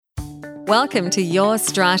Welcome to Your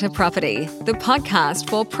Strata Property, the podcast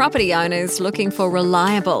for property owners looking for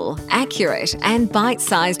reliable, accurate, and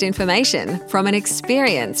bite-sized information from an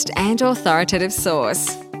experienced and authoritative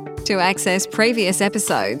source. To access previous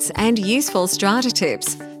episodes and useful strata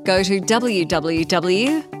tips, go to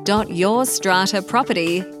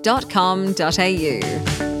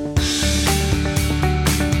www.yourstrataproperty.com.au.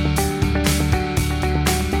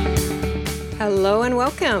 Hello and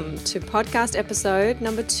welcome to podcast episode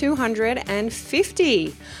number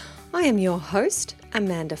 250. I am your host,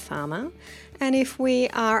 Amanda Farmer, and if we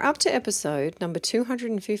are up to episode number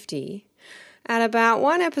 250, at about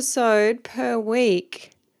one episode per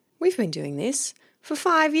week, we've been doing this for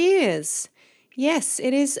 5 years. Yes,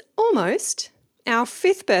 it is almost our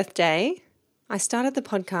 5th birthday. I started the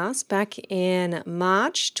podcast back in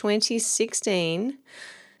March 2016,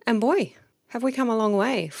 and boy, have we come a long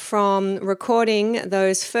way from recording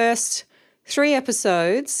those first 3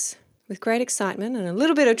 episodes with great excitement and a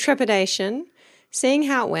little bit of trepidation, seeing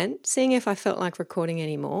how it went, seeing if I felt like recording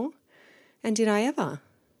anymore. And did I ever?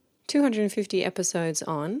 250 episodes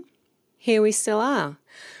on, here we still are.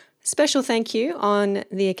 Special thank you on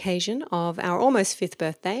the occasion of our almost 5th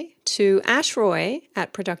birthday to Ash Roy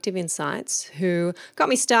at Productive Insights, who got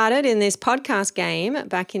me started in this podcast game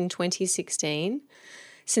back in 2016.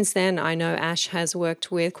 Since then, I know Ash has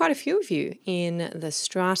worked with quite a few of you in the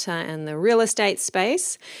strata and the real estate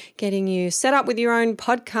space, getting you set up with your own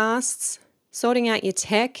podcasts, sorting out your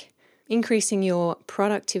tech, increasing your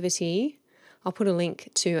productivity. I'll put a link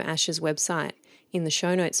to Ash's website in the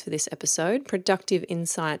show notes for this episode,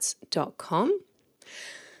 productiveinsights.com.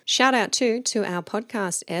 Shout out too to our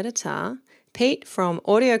podcast editor, Pete from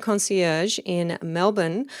Audio Concierge in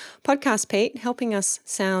Melbourne. Podcast Pete, helping us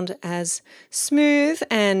sound as smooth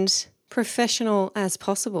and professional as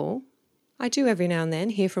possible. I do every now and then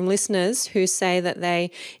hear from listeners who say that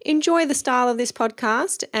they enjoy the style of this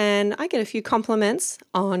podcast, and I get a few compliments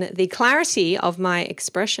on the clarity of my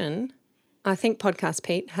expression. I think Podcast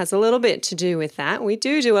Pete has a little bit to do with that. We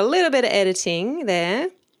do a little bit of editing there,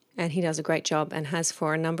 and he does a great job and has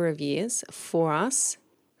for a number of years for us.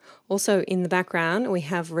 Also in the background, we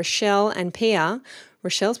have Rochelle and Pia.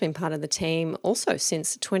 Rochelle's been part of the team also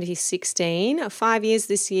since 2016, 5 years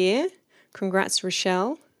this year. Congrats,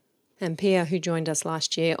 Rochelle. And Pia, who joined us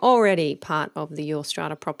last year, already part of the Your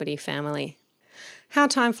Strata Property family. How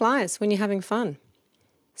time flies when you're having fun.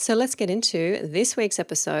 So let's get into this week's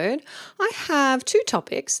episode. I have 2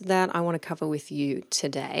 topics that I want to cover with you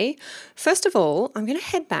today. First of all, I'm going to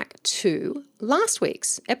head back to last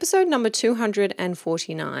week's episode number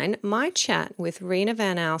 249, my chat with Rena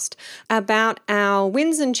Van Alst about our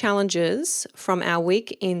wins and challenges from our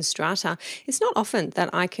week in Strata. It's not often that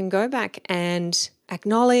I can go back and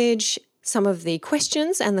acknowledge some of the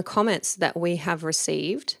questions and the comments that we have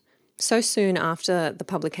received so soon after the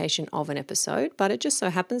publication of an episode, but it just so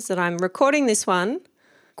happens that I'm recording this one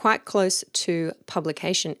quite close to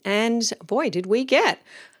publication. And boy, did we get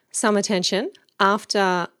some attention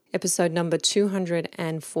after episode number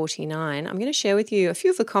 249. I'm going to share with you a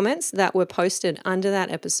few of the comments that were posted under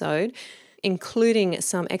that episode, including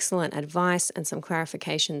some excellent advice and some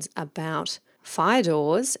clarifications about fire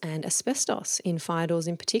doors and asbestos in fire doors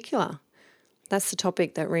in particular. That's the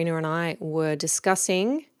topic that Rena and I were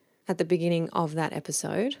discussing at the beginning of that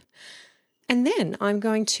episode. And then I'm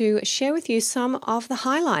going to share with you some of the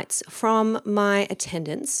highlights from my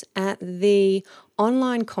attendance at the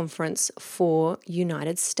online conference for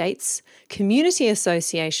United States Community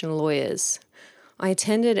Association lawyers. I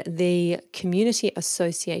attended the Community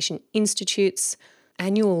Association Institute's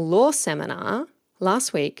annual law seminar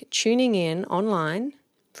last week, tuning in online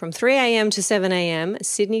from 3 a.m. to 7 a.m.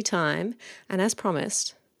 Sydney time, and as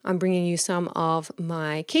promised, I'm bringing you some of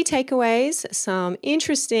my key takeaways, some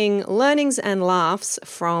interesting learnings and laughs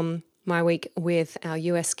from my week with our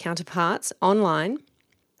US counterparts online.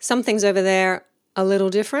 Some things over there a little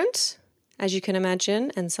different, as you can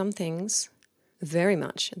imagine, and some things very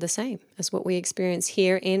much the same as what we experience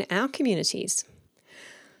here in our communities.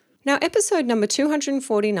 Now, episode number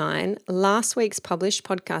 249, last week's published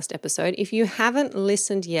podcast episode, if you haven't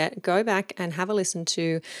listened yet, go back and have a listen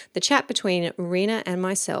to the chat between Rena and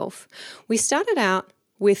myself. We started out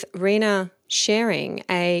with Rena sharing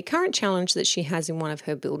a current challenge that she has in one of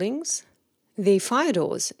her buildings. The fire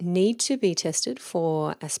doors need to be tested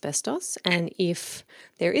for asbestos, and if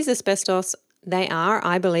there is asbestos, they are,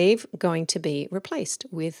 I believe, going to be replaced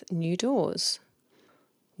with new doors.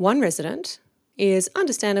 One resident is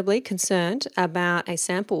understandably concerned about a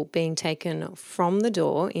sample being taken from the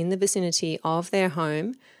door in the vicinity of their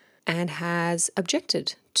home and has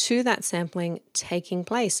objected to that sampling taking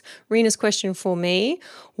place. Rena's question for me,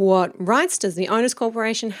 what rights does the Owners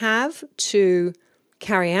Corporation have to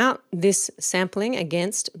carry out this sampling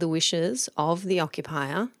against the wishes of the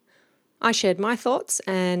occupier? I shared my thoughts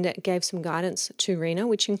and gave some guidance to Rena,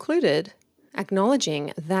 which included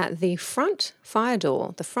acknowledging that the front fire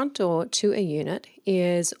door, the front door to a unit,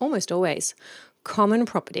 is almost always common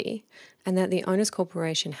property, and that the Owners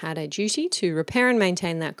Corporation had a duty to repair and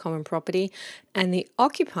maintain that common property, and the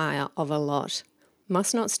occupier of a lot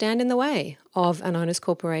must not stand in the way of an Owners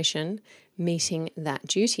Corporation meeting that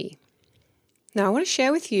duty. Now, I want to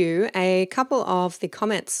share with you a couple of the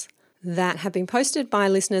comments that have been posted by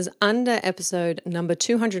listeners under episode number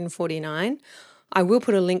 249. I will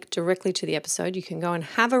put a link directly to the episode. You can go and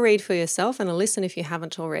have a read for yourself and a listen if you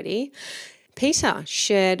haven't already. Peter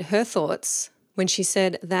shared her thoughts when she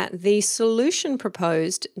said that the solution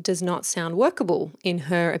proposed does not sound workable, in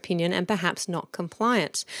her opinion, and perhaps not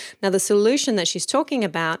compliant. Now, the solution that she's talking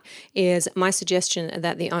about is my suggestion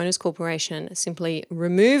that the Owners Corporation simply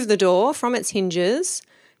remove the door from its hinges,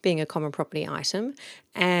 being a common property item,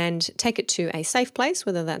 and take it to a safe place,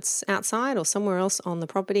 whether that's outside or somewhere else on the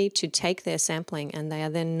property, to take their sampling, and they are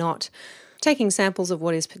then not taking samples of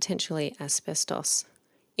what is potentially asbestos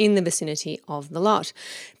in the vicinity of the lot.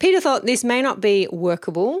 Peter thought this may not be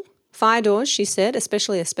workable. Fire doors, she said,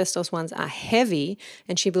 especially asbestos ones, are heavy,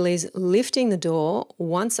 and she believes lifting the door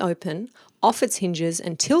once open off its hinges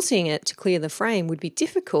and tilting it to clear the frame would be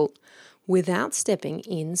difficult without stepping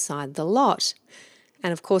inside the lot.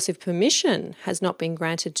 And of course, if permission has not been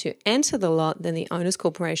granted to enter the lot, then the Owners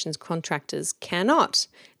Corporation's contractors cannot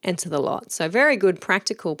enter the lot. So very good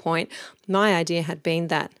practical point. My idea had been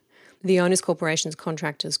that the Owners Corporation's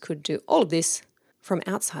contractors could do all of this from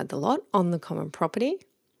outside the lot on the common property.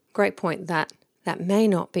 Great point that may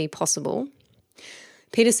not be possible.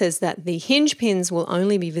 Peter says that the hinge pins will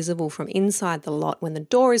only be visible from inside the lot when the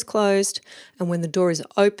door is closed, and when the door is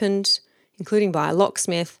opened, including by a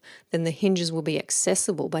locksmith, then the hinges will be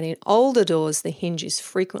accessible. But in older doors, the hinge is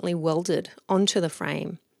frequently welded onto the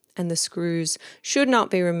frame, and the screws should not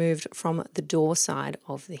be removed from the door side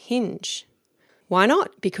of the hinge. Why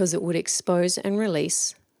not? Because it would expose and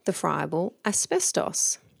release the friable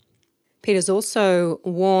asbestos. Peter's also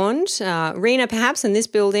warned Rena, perhaps in this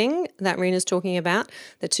building that Rena's talking about,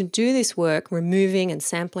 that to do this work, removing and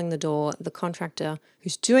sampling the door, the contractor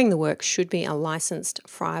who's doing the work should be a licensed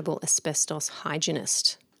friable asbestos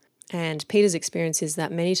hygienist. And Peter's experience is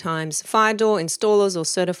that many times fire door installers or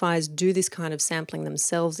certifiers do this kind of sampling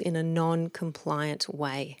themselves in a non-compliant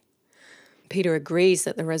way. Peter agrees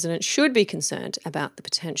that the resident should be concerned about the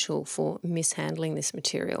potential for mishandling this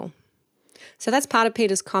material. So that's part of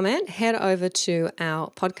Peter's comment. Head over to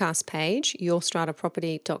our podcast page,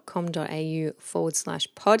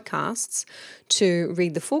 yourstrataproperty.com.au/podcasts, to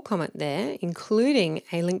read the full comment there, including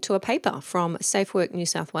a link to a paper from SafeWork New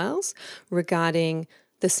South Wales regarding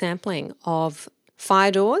the sampling of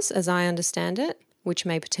fire doors, as I understand it, which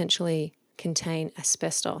may potentially contain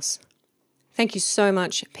asbestos. Thank you so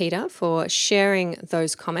much, Peter, for sharing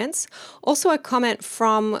those comments. Also a comment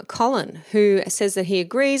from Colin, who says that he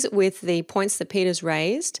agrees with the points that Peter's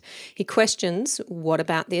raised. He questions, what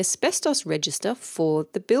about the asbestos register for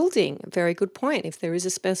the building? Very good point. If there is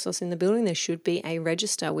asbestos in the building, there should be a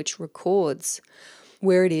register which records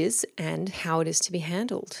where it is and how it is to be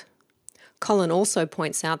handled. Colin also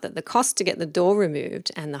points out that the cost to get the door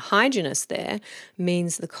removed and the hygienist there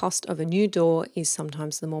means the cost of a new door is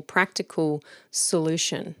sometimes the more practical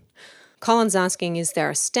solution. Colin's asking, is there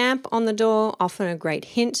a stamp on the door? Often a great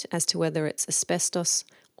hint as to whether it's asbestos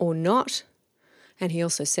or not. And he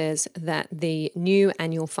also says that the new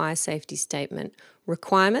annual fire safety statement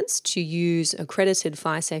requirements to use accredited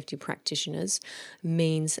fire safety practitioners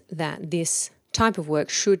means that this type of work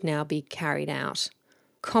should now be carried out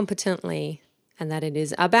competently, and that it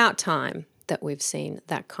is about time that we've seen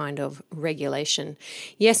that kind of regulation.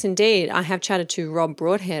 Yes, indeed. I have chatted to Rob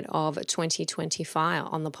Broadhead of 2020 Fire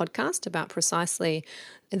on the podcast about precisely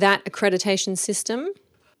that accreditation system.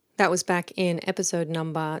 That was back in episode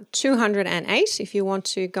number 208, if you want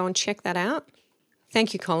to go and check that out.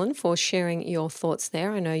 Thank you, Colin, for sharing your thoughts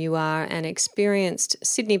there. I know you are an experienced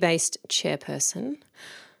Sydney-based chairperson.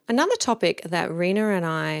 Another topic that Rena and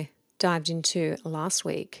I dived into last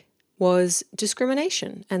week was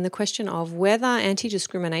discrimination and the question of whether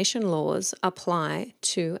anti-discrimination laws apply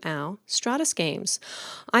to our strata schemes.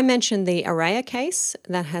 I mentioned the Araya case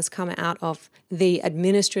that has come out of the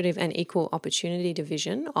Administrative and Equal Opportunity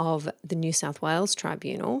Division of the New South Wales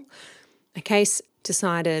Tribunal, a case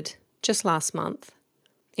decided just last month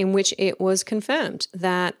in which it was confirmed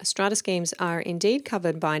that strata schemes are indeed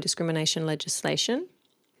covered by discrimination legislation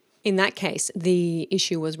In that case, the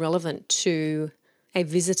issue was relevant to a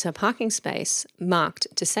visitor parking space marked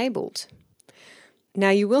disabled. Now,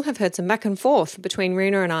 you will have heard some back and forth between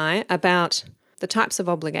Rena and I about the types of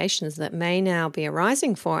obligations that may now be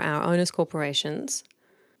arising for our owners' corporations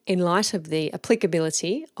in light of the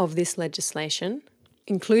applicability of this legislation,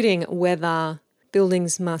 including whether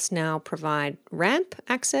buildings must now provide ramp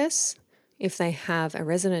access if they have a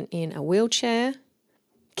resident in a wheelchair,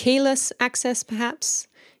 keyless access perhaps,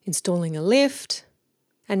 installing a lift,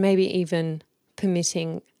 and maybe even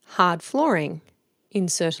permitting hard flooring in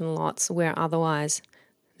certain lots where otherwise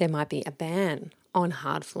there might be a ban on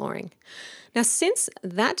hard flooring. Now, since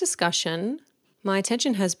that discussion, my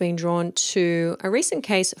attention has been drawn to a recent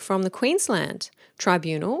case from the Queensland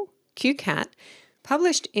Tribunal, QCAT,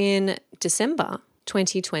 published in December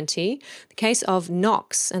 2020, the case of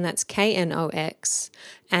Knox, and that's KNOX,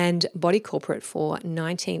 and Body Corporate for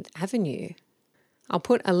 19th Avenue. I'll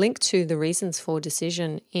put a link to the reasons for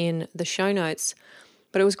decision in the show notes,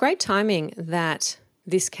 but it was great timing that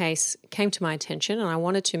this case came to my attention, and I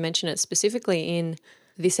wanted to mention it specifically in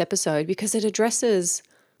this episode because it addresses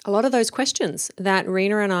a lot of those questions that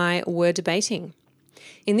Rena and I were debating.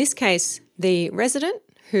 In this case, the resident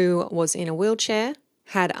who was in a wheelchair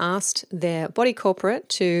had asked their body corporate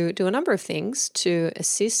to do a number of things to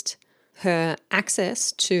assist her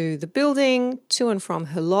access to the building, to and from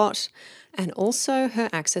her lot, and also her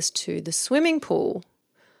access to the swimming pool.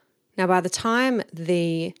 Now, by the time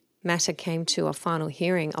the matter came to a final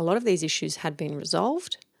hearing, a lot of these issues had been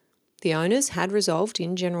resolved. The owners had resolved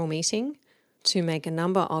in general meeting to make a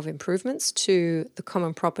number of improvements to the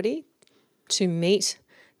common property to meet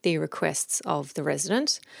the requests of the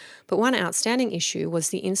resident. But one outstanding issue was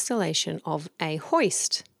the installation of a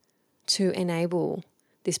hoist to enable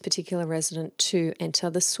this particular resident to enter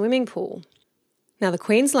the swimming pool. Now, the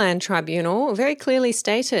Queensland Tribunal very clearly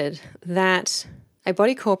stated that a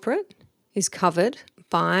body corporate is covered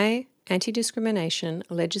by anti-discrimination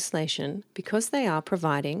legislation because they are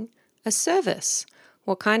providing a service.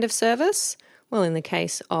 What kind of service? Well, in the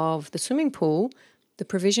case of the swimming pool, the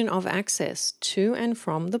provision of access to and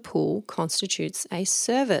from the pool constitutes a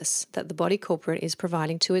service that the body corporate is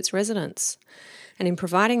providing to its residents. And in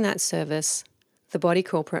providing that service, the body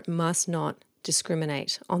corporate must not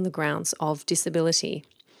discriminate on the grounds of disability.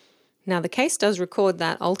 Now, the case does record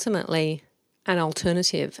that ultimately an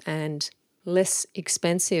alternative and less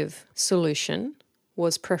expensive solution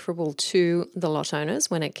was preferable to the lot owners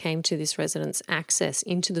when it came to this resident's access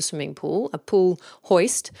into the swimming pool. A pool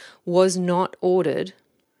hoist was not ordered,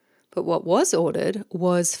 but what was ordered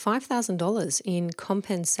was $5,000 in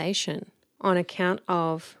compensation on account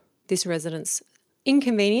of this resident's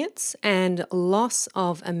inconvenience and loss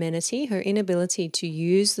of amenity, her inability to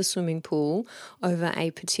use the swimming pool over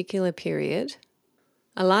a particular period.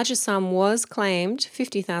 A larger sum was claimed,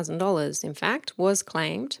 $50,000 in fact, was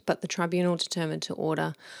claimed, but the tribunal determined to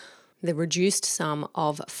order the reduced sum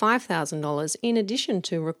of $5,000 in addition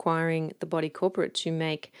to requiring the body corporate to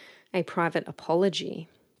make a private apology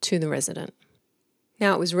to the resident.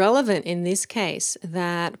 Now, it was relevant in this case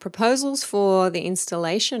that proposals for the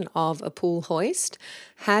installation of a pool hoist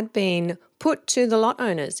had been put to the lot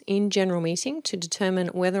owners in general meeting to determine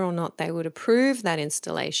whether or not they would approve that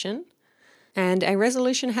installation. And a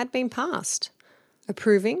resolution had been passed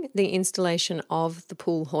approving the installation of the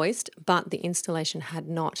pool hoist, but the installation had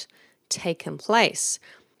not taken place.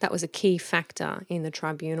 That was a key factor in the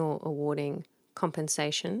tribunal awarding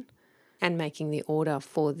compensation and making the order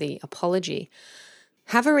for the apology.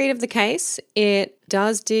 Have a read of the case. It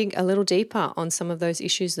does dig a little deeper on some of those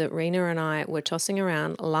issues that Rena and I were tossing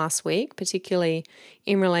around last week, particularly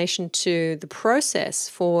in relation to the process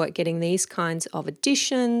for getting these kinds of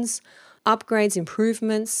additions, upgrades,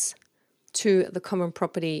 improvements to the common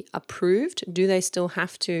property approved. Do they still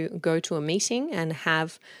have to go to a meeting and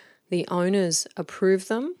have the owners approve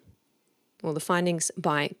them? Well, the findings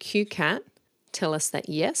by QCAT tell us that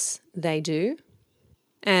yes, they do.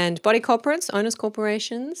 And body corporates, owners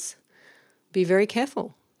corporations, be very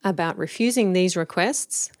careful about refusing these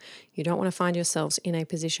requests. You don't want to find yourselves in a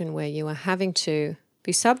position where you are having to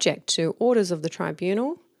be subject to orders of the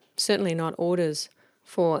tribunal, certainly not orders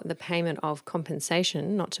for the payment of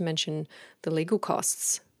compensation, not to mention the legal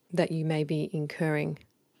costs that you may be incurring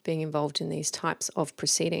being involved in these types of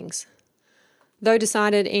proceedings. Though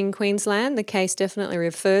decided in Queensland, the case definitely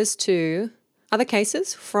refers to other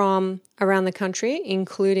cases from around the country,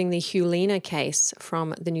 including the Hulina case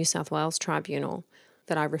from the New South Wales Tribunal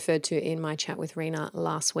that I referred to in my chat with Rena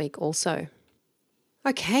last week also.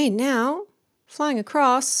 Okay, now flying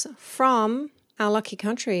across from our lucky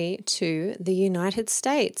country to the United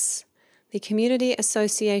States. the Community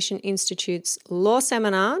Association Institute's Law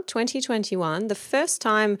Seminar 2021, the first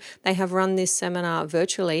time they have run this seminar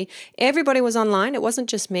virtually. Everybody was online. It wasn't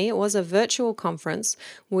just me. It was a virtual conference.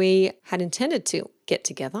 We had intended to get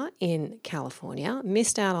together in California,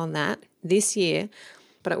 missed out on that this year,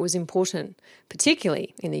 but it was important,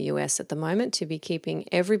 particularly in the US at the moment, to be keeping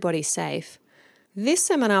everybody safe. This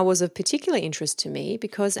seminar was of particular interest to me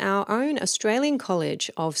because our own Australian College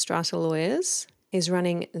of Strata Lawyers is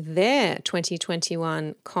running their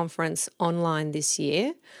 2021 conference online this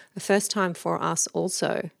year, a first time for us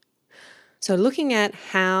also. So looking at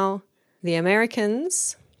how the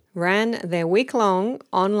Americans ran their week-long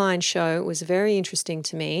online show was very interesting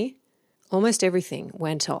to me. Almost everything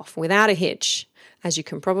went off without a hitch, as you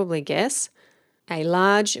can probably guess. A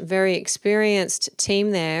large, very experienced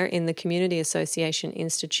team there in the Community Association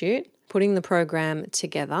Institute putting the program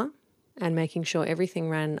together and making sure everything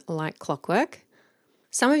ran like clockwork.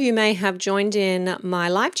 Some of you may have joined in my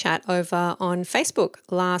live chat over on Facebook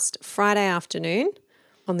last Friday afternoon.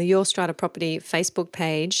 On the Your Strata Property Facebook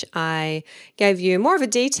page, I gave you more of a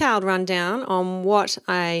detailed rundown on what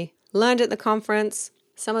I learned at the conference,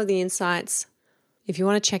 some of the insights. If you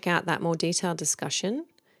want to check out that more detailed discussion,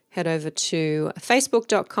 head over to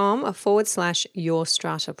facebook.com/Your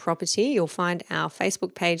Strata Property. You'll find our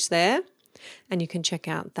Facebook page there, and you can check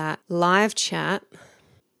out that live chat.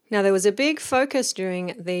 Now, there was a big focus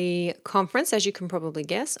during the conference, as you can probably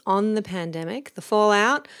guess, on the pandemic, the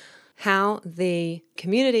fallout, how the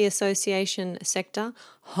community association sector,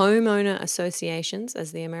 homeowner associations,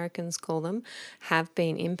 as the Americans call them, have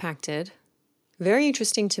been impacted. Very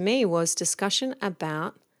interesting to me was discussion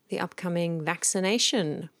about the upcoming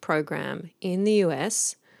vaccination program in the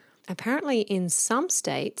US. Apparently, in some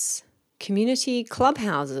states, community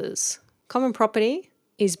clubhouses, common property,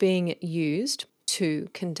 is being used to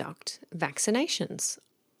conduct vaccinations,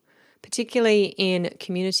 particularly in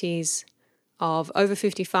communities of over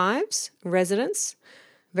 55s residents,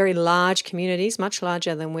 very large communities, much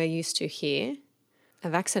larger than we're used to here. A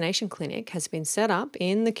vaccination clinic has been set up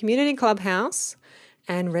in the community clubhouse,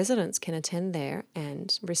 and residents can attend there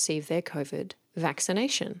and receive their COVID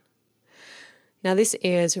vaccination. Now, this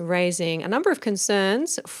is raising a number of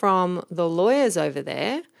concerns from the lawyers over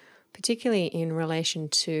there, particularly in relation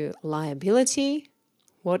to liability.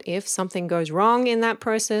 What if something goes wrong in that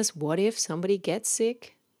process? What if somebody gets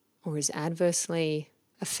sick or is adversely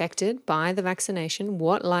affected by the vaccination?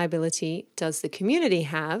 What liability does the community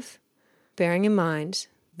have, bearing in mind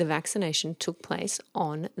the vaccination took place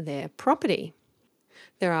on their property?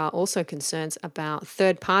 There are also concerns about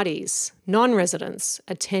third parties, non-residents,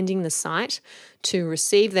 attending the site to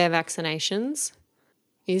receive their vaccinations.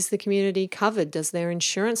 Is the community covered? Does their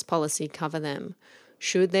insurance policy cover them?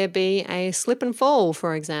 Should there be a slip and fall,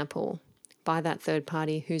 for example, by that third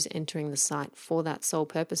party who's entering the site for that sole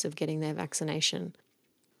purpose of getting their vaccination?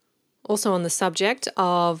 Also on the subject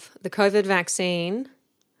of the COVID vaccine,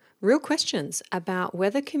 real questions about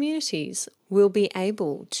whether communities will be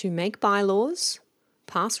able to make bylaws,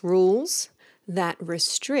 pass rules that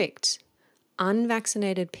restrict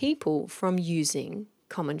unvaccinated people from using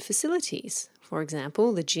common facilities. For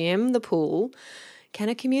example, the gym, the pool. Can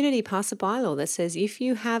a community pass a bylaw that says if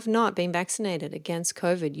you have not been vaccinated against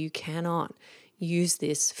COVID, you cannot use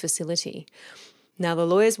this facility? Now, the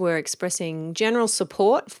lawyers were expressing general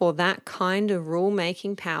support for that kind of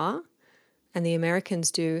rule-making power, and the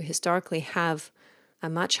Americans do historically have a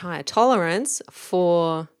much higher tolerance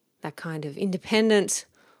for that kind of independent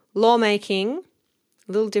lawmaking,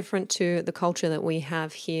 a little different to the culture that we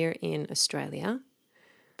have here in Australia.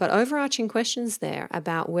 But overarching questions there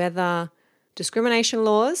about whether discrimination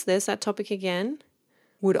laws, there's that topic again,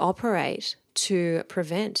 would operate to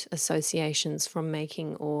prevent associations from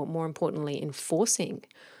making, or more importantly, enforcing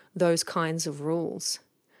those kinds of rules.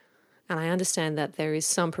 And I understand that there is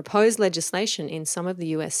some proposed legislation in some of the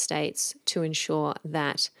US states to ensure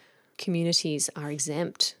that communities are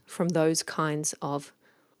exempt from those kinds of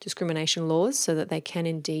discrimination laws so that they can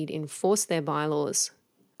indeed enforce their bylaws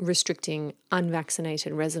restricting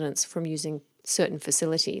unvaccinated residents from using certain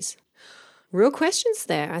facilities. Real questions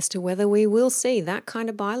there as to whether we will see that kind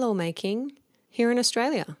of bylaw making here in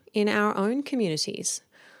Australia, in our own communities.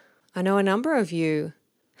 I know a number of you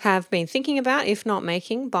have been thinking about, if not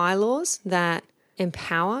making, bylaws that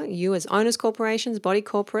empower you as owners corporations, body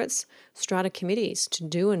corporates, strata committees to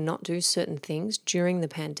do and not do certain things during the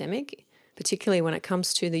pandemic, particularly when it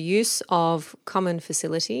comes to the use of common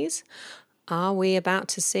facilities. Are we about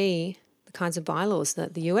to see the kinds of bylaws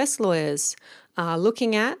that the US lawyers are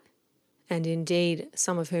looking at, and indeed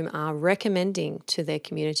some of whom are recommending to their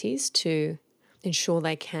communities to ensure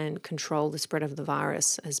they can control the spread of the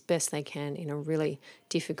virus as best they can in a really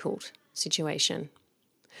difficult situation.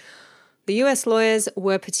 The US lawyers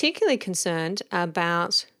were particularly concerned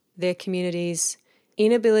about their community's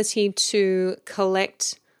inability to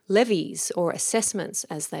collect levies or assessments,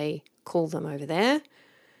 as they call them over there,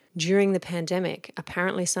 during the pandemic.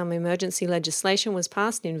 Apparently, some emergency legislation was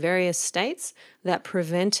passed in various states that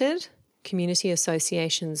prevented community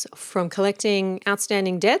associations from collecting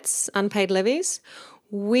outstanding debts, unpaid levies.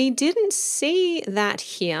 We didn't see that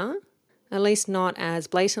here, at least not as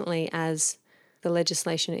blatantly as the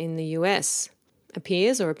legislation in the US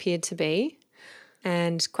appeared to be.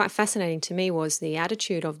 And quite fascinating to me was the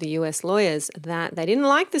attitude of the US lawyers that they didn't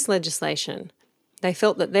like this legislation. They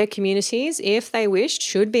felt that their communities, if they wished,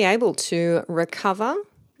 should be able to recover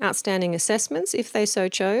outstanding assessments if they so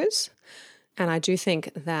chose. And I do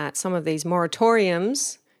think that some of these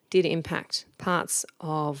moratoriums did impact parts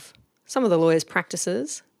of some of the lawyers'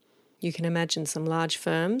 practices. You can imagine some large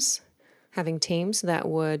firms having teams that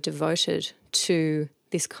were devoted to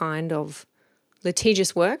this kind of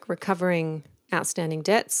litigious work, recovering outstanding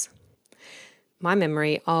debts. My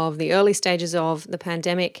memory of the early stages of the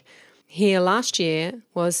pandemic here last year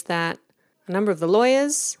was that a number of the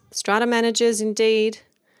lawyers, strata managers indeed,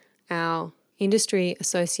 our industry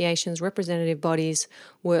associations, representative bodies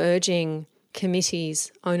were urging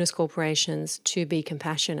committees, owners' corporations to be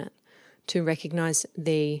compassionate, to recognise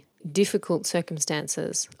the difficult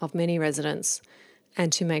circumstances of many residents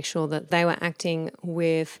and to make sure that they were acting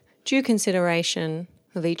with due consideration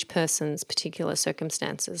of each person's particular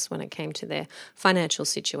circumstances when it came to their financial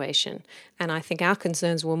situation. And I think our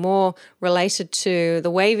concerns were more related to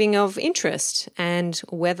the waiving of interest and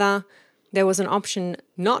whether there was an option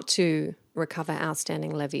not to recover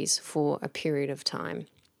outstanding levies for a period of time.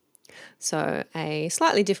 So a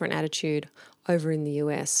slightly different attitude over in the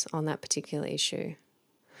US on that particular issue.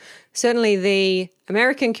 Certainly the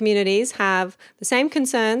American communities have the same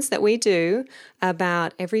concerns that we do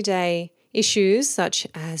about everyday issues such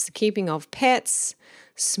as the keeping of pets,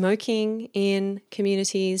 smoking in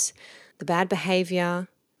communities, the bad behaviour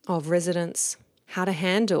of residents, how to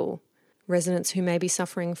handle residents who may be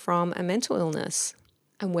suffering from a mental illness,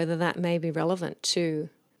 and whether that may be relevant to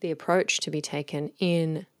the approach to be taken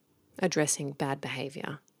in addressing bad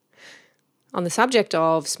behaviour. On the subject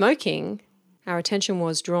of smoking, our attention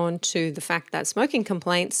was drawn to the fact that smoking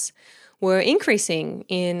complaints were increasing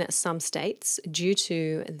in some states due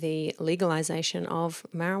to the legalization of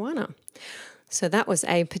marijuana. So that was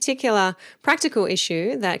a particular practical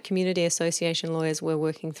issue that community association lawyers were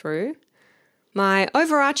working through. My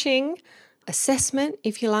overarching assessment,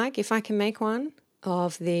 if you like, if I can make one,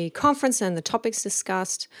 of the conference and the topics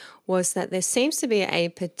discussed was that there seems to be a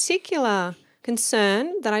particular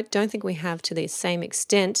concern that I don't think we have to the same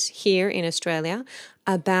extent here in Australia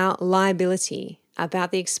about liability,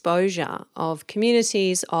 about the exposure of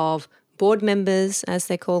communities, of board members, as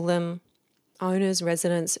they call them, owners,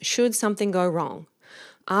 residents, should something go wrong.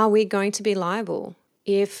 Are we going to be liable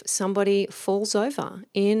if somebody falls over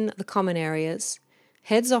in the common areas,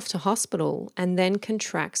 heads off to hospital, and then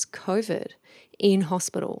contracts COVID in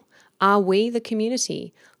hospital? Are we, the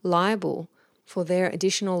community, liable for their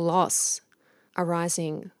additional loss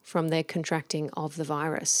arising from their contracting of the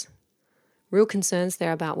virus? Real concerns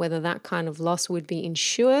there about whether that kind of loss would be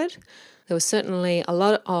insured. There was certainly a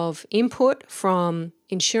lot of input from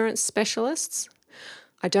insurance specialists.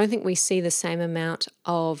 I don't think we see the same amount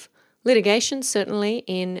of litigation, certainly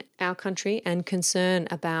in our country, and concern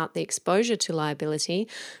about the exposure to liability,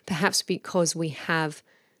 perhaps because we have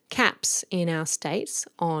caps in our states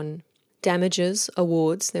on damages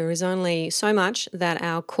awards. There is only so much that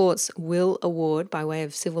our courts will award by way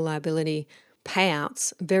of civil liability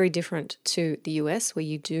payouts, very different to the US, where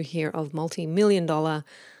you do hear of multi-million-dollar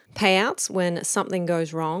payouts when something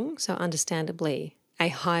goes wrong. So understandably, a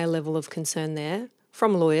higher level of concern there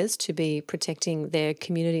from lawyers to be protecting their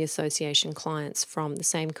community association clients from the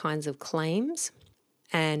same kinds of claims.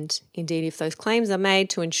 And indeed, if those claims are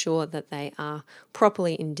made, to ensure that they are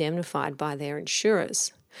properly indemnified by their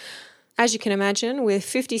insurers. As you can imagine, with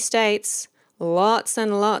 50 states, lots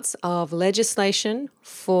and lots of legislation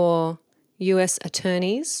for US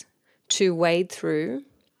attorneys to wade through.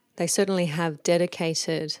 They certainly have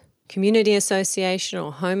dedicated community association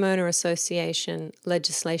or homeowner association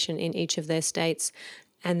legislation in each of their states,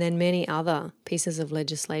 and then many other pieces of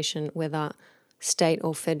legislation, whether state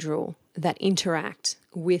or federal, that interact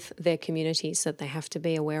with their communities that they have to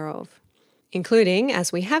be aware of, including,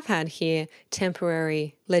 as we have had here,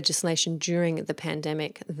 temporary legislation during the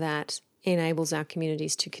pandemic that enables our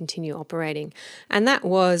communities to continue operating. And that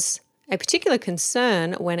was a particular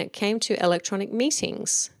concern when it came to electronic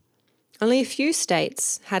meetings. Only a few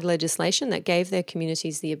states had legislation that gave their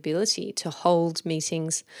communities the ability to hold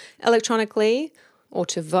meetings electronically or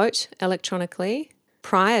to vote electronically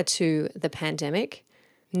prior to the pandemic.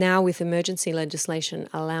 Now, with emergency legislation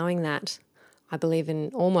allowing that, I believe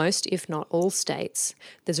in almost, if not all states,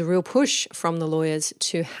 there's a real push from the lawyers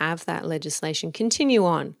to have that legislation continue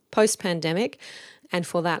on post-pandemic and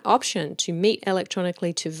for that option to meet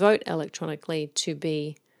electronically, to vote electronically, to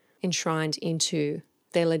be enshrined into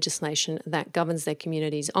their legislation that governs their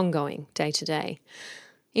communities ongoing, day to day.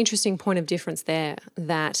 Interesting point of difference there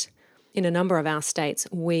that in a number of our states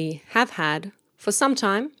we have had for some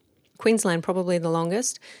time, Queensland probably the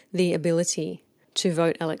longest, the ability to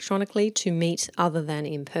vote electronically, to meet other than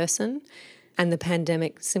in person. And the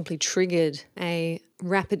pandemic simply triggered a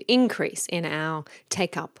rapid increase in our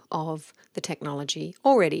take-up of the technology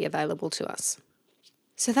already available to us.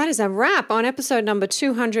 So that is a wrap on episode number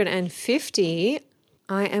 250.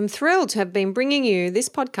 I am thrilled to have been bringing you this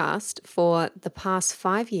podcast for the past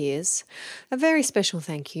 5 years. A very special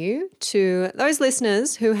thank you to those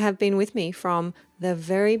listeners who have been with me from the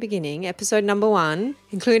very beginning, episode number 1,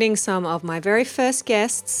 including some of my very first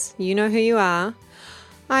guests. You know who you are.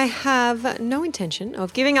 I have no intention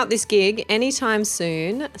of giving up this gig anytime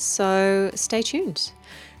soon, so stay tuned.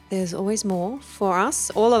 There's always more for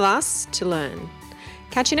us, all of us, to learn.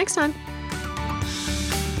 Catch you next time.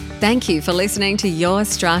 Thank you for listening to Your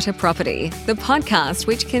Strata Property, the podcast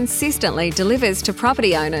which consistently delivers to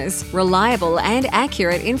property owners reliable and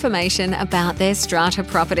accurate information about their strata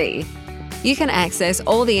property. You can access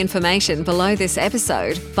all the information below this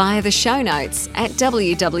episode via the show notes at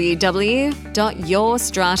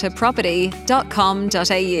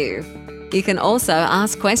www.yourstrataproperty.com.au. You can also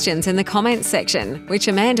ask questions in the comments section, which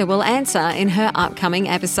Amanda will answer in her upcoming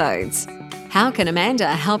episodes. How can Amanda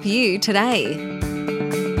help you today?